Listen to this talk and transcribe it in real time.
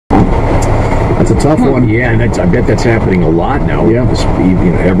a tough one. Yeah, and I bet that's happening a lot now. Yeah.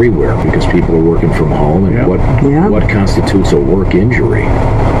 Everywhere, because people are working from home. And what constitutes a work injury?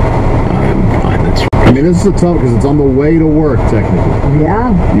 I mean, this is a tough because it's on the way to work, technically.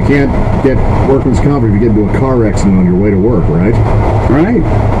 Yeah. You can't get workman's comp if you get into a car accident on your way to work, right? Right.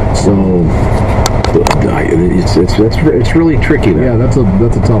 So it's really tricky. Yeah, that's a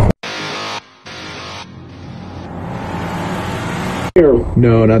tough one.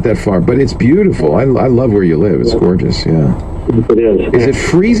 No, not that far, but it's beautiful. I love where you live. It's gorgeous. Yeah. It is. Is it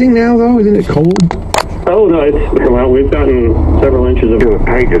freezing now, though? Isn't it cold? Oh, no, we've gotten several inches of... The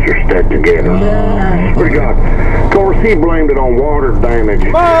pages are stuck together. Pretty God. Of course, he blamed it on water damage.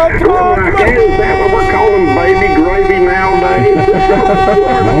 Is that what we're calling baby gravy nowadays?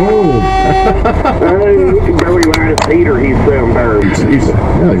 Barry Last Heater, he's he's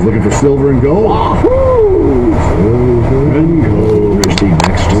looking for silver and gold. Silver and gold.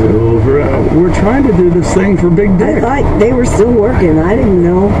 Next silver. We're trying to do this thing for Big Dick. I thought they were still working. I didn't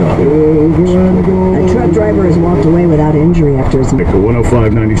know. A truck driver has walked away without injury after his... A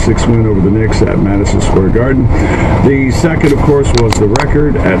 105-96 win over the Knicks at Madison Square Garden. The second, of course, was the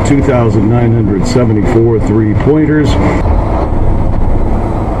record at 2,974 three-pointers.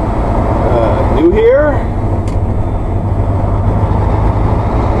 New here?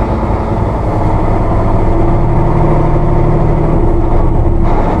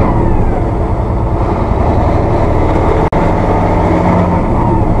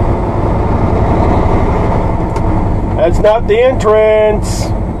 That's not the entrance.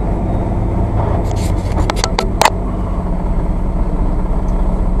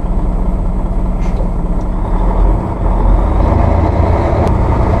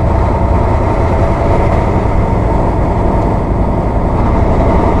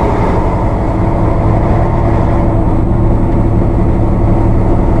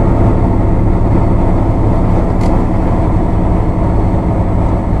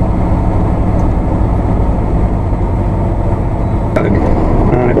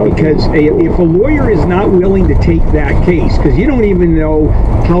 Because if a lawyer is not willing to take that case, because you don't even know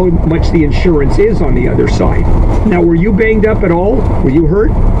how much the insurance is on the other side. Now, were you banged up at all? Were you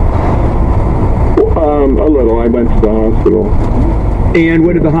hurt? A little. I went to the hospital. And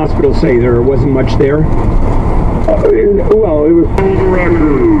what did the hospital say? There wasn't much there? Well, it was...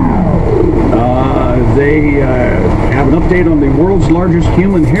 They have an update on the world's largest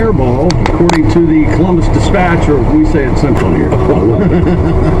human hairball, according to the Columbus Dispatch, or we say it's Central here.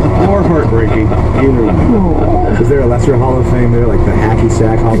 Or heartbreaking. Is there a lesser Hall of Fame there, like the Hacky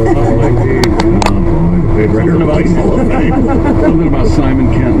Sack Hall of Fame? Something about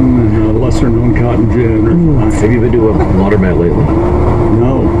Simon Kenton and a lesser-known Cotton Gin. Have you been to a laundromat lately?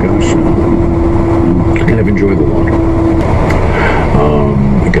 No, gosh, no. I kind of enjoy the water.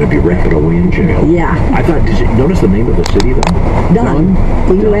 You're going to be wrapping away in jail. Yeah. I thought, did you notice the name of the city, though? Dunn.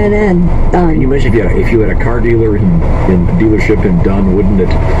 D-U-N-N. Dunn. Can you imagine if you had a car dealer in the dealership in Dunn, wouldn't it?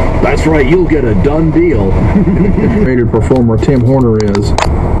 That's right, you'll get a done deal. Rated performer Tim Horner is.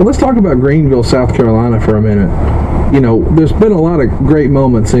 Well, let's talk about Greenville, South Carolina for a minute. You know, there's been a lot of great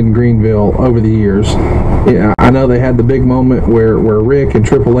moments in Greenville over the years. Yeah, I know they had the big moment where Rick and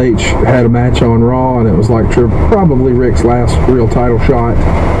Triple H had a match on Raw, and it was like probably Rick's last real title shot,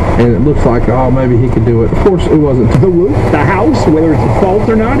 and it looked like, oh, maybe he could do it. Of course, it wasn't. The house, whether it's a fault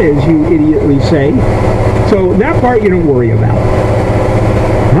or not, as you idiotly say. So that part you don't worry about.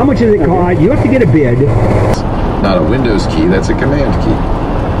 How much does it cost? You have to get a bid. Not a Windows key, that's a command key.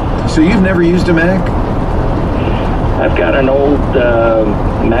 So you've never used a Mac? I've got an old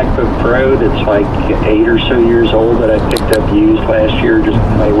MacBook Pro that's like 8 or so years old that I picked up used last year just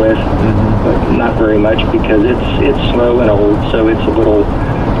to play with, but not very much because it's slow and old, so it's a little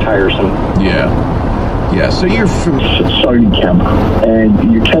tiresome. Yeah. Yeah, so you're from Sony camera,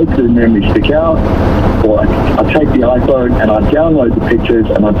 and you take the memory stick out, or I take the iPhone and I download the pictures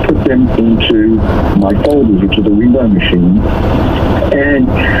and I put them into my folders, which is a window machine, and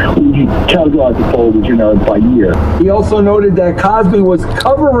we categorize the folders, by year. He also noted that Cosby was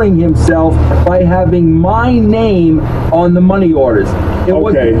covering himself by having my name on the money orders.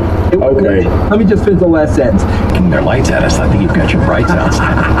 Okay. Let me just finish the last sentence. Their lights at us. I think you've got your brights out.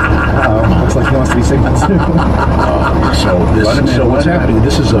 Looks like he wants to be signaled too. So what's happening?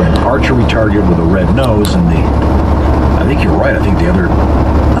 This is an archery target with a red nose, and I think you're right. I think the other...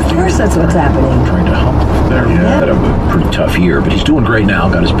 Of course that's what's happening. Trying to hump there. Yeah. Had a pretty tough year, but he's doing great now.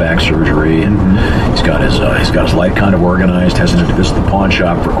 Got his back surgery, and he's got his life kind of organized. Hasn't had to visit the pawn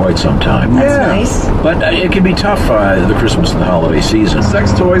shop for quite some time. That's nice. But it can be tough the Christmas and the holiday season.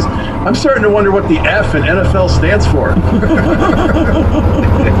 Sex toys. I'm starting to wonder what the F in NFL stands for.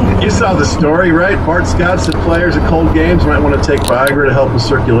 You saw the story, right? Bart Scott said players at cold games might want to take Viagra to help with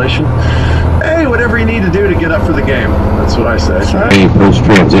circulation. Hey, whatever you need to do to get up for the game. That's what I say. A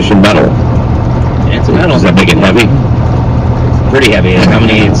post-transition metal. Yeah, it's a metal. Does that make it heavy? Pretty heavy. How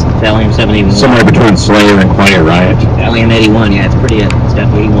many? It's Thallium 71. Somewhere between Slayer and Quiet Riot. Thallium 81. Yeah, it's pretty. It's got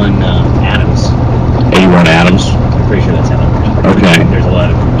 81 atoms. 81 atoms. I'm pretty sure that's how it works. Okay. There's a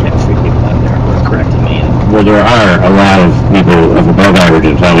lot of chemistry people out there who are correcting me. Well, there are a lot of people of above average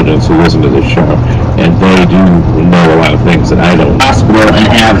intelligence who listen to this show, and they do know a lot of things that I don't. Hospital and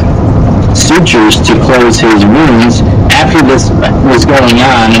have sutures to close his wounds. After this was going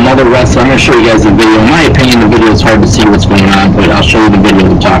on, another wrestler, I'm going to show you guys the video. In my opinion, the video is hard to see what's going on, but I'll show you the video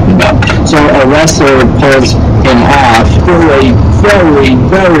we're talking about. So a wrestler pulls him off for a very,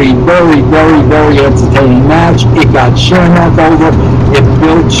 very, very, very, very entertaining match. It got Shamrock over. It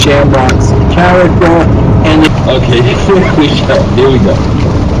built Shamrock's character. And okay, here we go.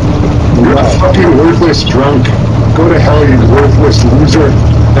 You're a fucking worthless drunk. Go to hell, you worthless loser.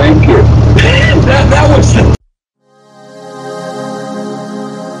 Thank you. that was the